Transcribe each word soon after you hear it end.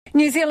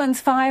New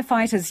Zealand's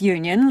Firefighters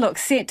Union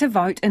looks set to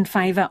vote in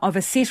favour of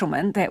a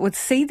settlement that would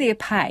see their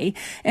pay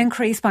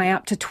increase by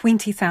up to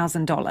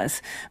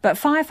 $20,000. But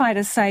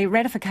firefighters say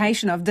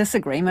ratification of this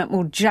agreement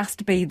will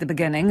just be the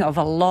beginning of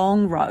a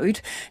long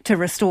road to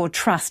restore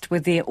trust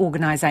with their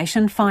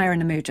organisation, Fire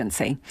and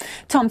Emergency.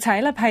 Tom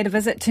Taylor paid a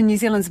visit to New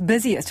Zealand's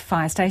busiest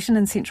fire station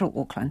in central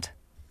Auckland.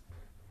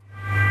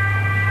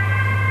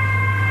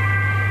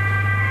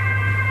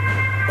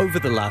 Over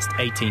the last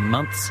 18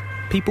 months,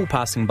 people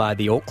passing by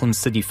the Auckland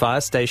City Fire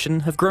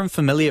Station have grown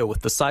familiar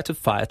with the sight of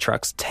fire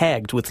trucks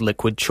tagged with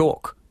liquid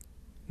chalk.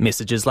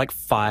 Messages like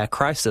fire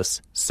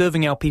crisis,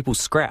 serving our people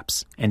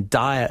scraps, and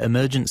dire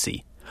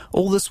emergency.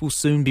 All this will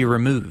soon be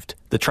removed,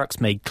 the trucks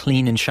made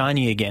clean and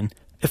shiny again,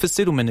 if a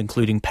settlement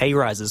including pay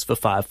rises for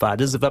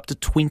firefighters of up to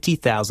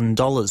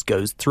 $20,000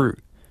 goes through.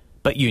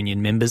 But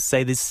union members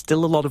say there's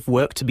still a lot of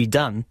work to be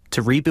done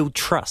to rebuild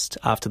trust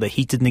after the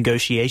heated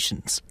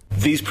negotiations.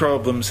 These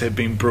problems have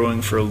been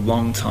brewing for a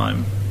long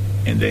time,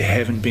 and they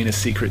haven't been a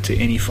secret to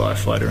any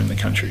firefighter in the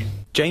country.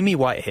 Jamie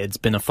Whitehead's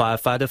been a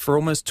firefighter for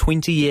almost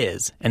 20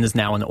 years and is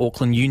now an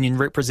Auckland Union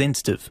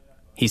representative.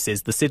 He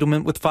says the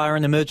settlement with Fire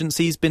and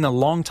Emergency has been a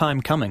long time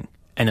coming,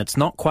 and it's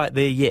not quite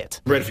there yet.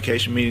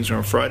 Ratification meetings are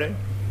on Friday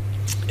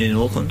in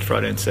Auckland,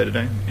 Friday and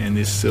Saturday, and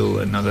there's still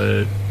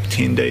another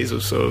 10 days or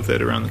so of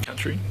that around the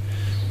country.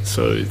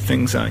 So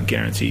things aren't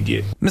guaranteed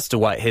yet. Mr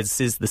Whitehead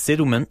says the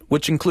settlement,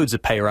 which includes a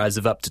pay rise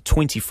of up to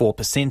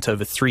 24%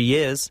 over 3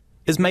 years,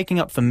 is making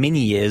up for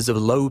many years of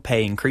low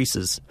pay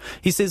increases.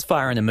 He says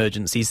Fire and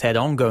Emergency's had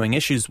ongoing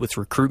issues with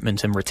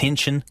recruitment and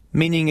retention,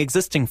 meaning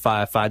existing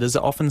firefighters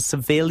are often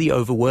severely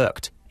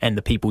overworked, and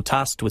the people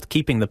tasked with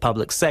keeping the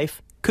public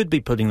safe could be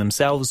putting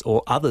themselves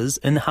or others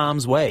in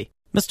harm's way.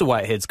 Mr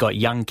Whitehead's got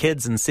young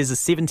kids and says a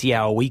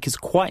 70-hour week is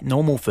quite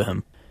normal for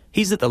him.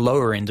 He's at the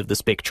lower end of the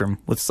spectrum,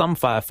 with some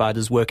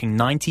firefighters working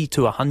 90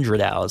 to 100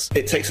 hours.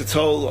 It takes a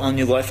toll on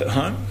your life at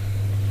home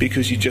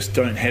because you just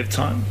don't have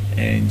time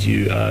and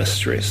you are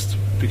stressed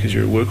because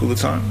you're at work all the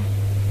time.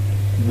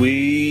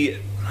 We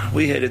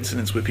had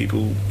incidents where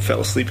people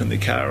fell asleep in their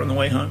car on the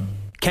way home.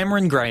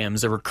 Cameron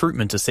Graham's a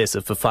recruitment assessor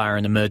for Fire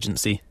and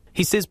Emergency.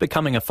 He says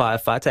becoming a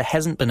firefighter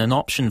hasn't been an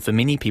option for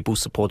many people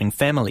supporting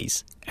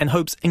families, and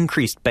hopes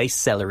increased base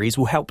salaries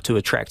will help to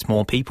attract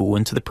more people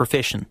into the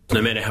profession.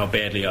 No matter how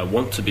badly I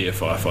want to be a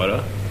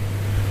firefighter,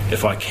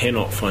 if I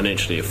cannot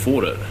financially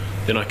afford it,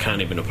 then I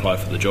can't even apply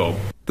for the job.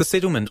 The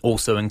settlement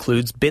also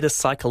includes better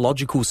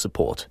psychological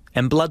support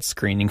and blood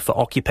screening for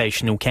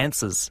occupational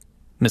cancers.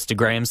 Mr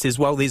Graham says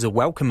while these are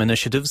welcome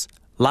initiatives,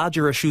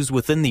 larger issues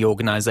within the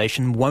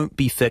organisation won't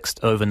be fixed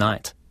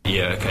overnight.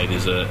 Yeah, okay,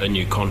 there's a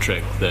new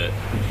contract that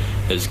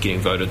is getting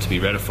voted to be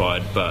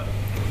ratified, but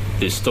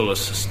there's still a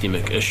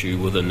systemic issue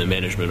within the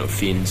management of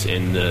FENZ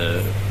and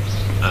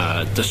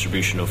the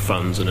distribution of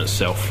funds in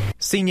itself.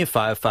 Senior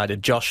firefighter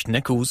Josh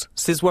Nichols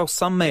says while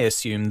some may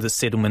assume the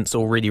settlement's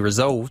already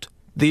resolved,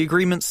 the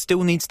agreement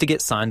still needs to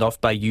get signed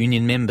off by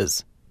union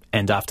members.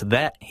 And after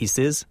that, he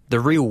says, the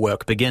real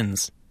work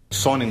begins.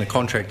 Signing the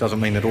contract doesn't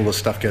mean that all this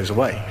stuff goes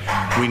away.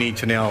 We need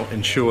to now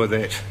ensure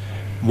that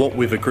what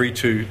we've agreed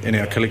to in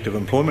our collective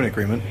employment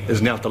agreement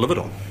is now delivered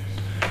on.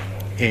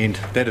 And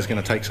that is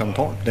going to take some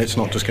time. That's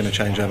not just going to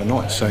change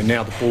overnight. So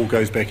now the ball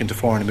goes back into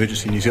Fire and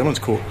Emergency New Zealand's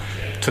court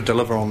to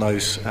deliver on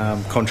those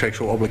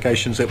contractual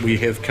obligations that we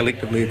have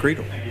collectively agreed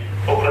on.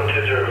 Auckland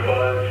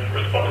 205,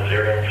 responded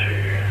 0 to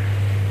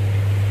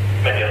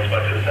Manuel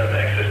Spokes and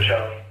Access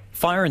Charlie.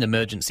 Fire and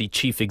Emergency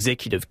Chief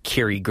Executive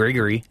Kerry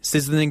Gregory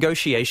says the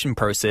negotiation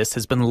process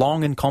has been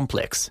long and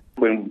complex.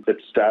 When it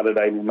started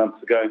 18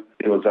 months ago,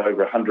 there was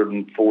over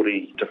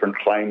 140 different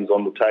claims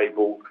on the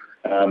table.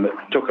 It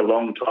took a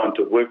long time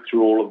to work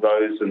through all of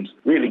those and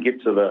really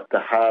get to the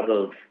heart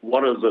of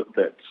what is it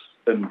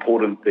that's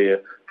important there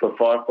for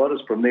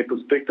firefighters from their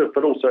perspective,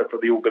 but also for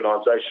the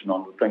organisation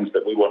on the things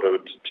that we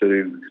wanted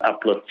to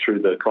uplift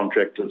through the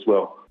contract as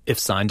well. If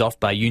signed off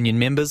by union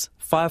members,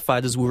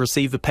 firefighters will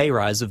receive a pay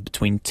rise of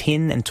between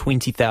 $10,000 and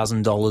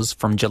 $20,000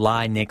 from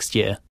July next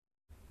year.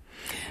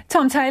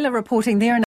 Tom Taylor reporting there.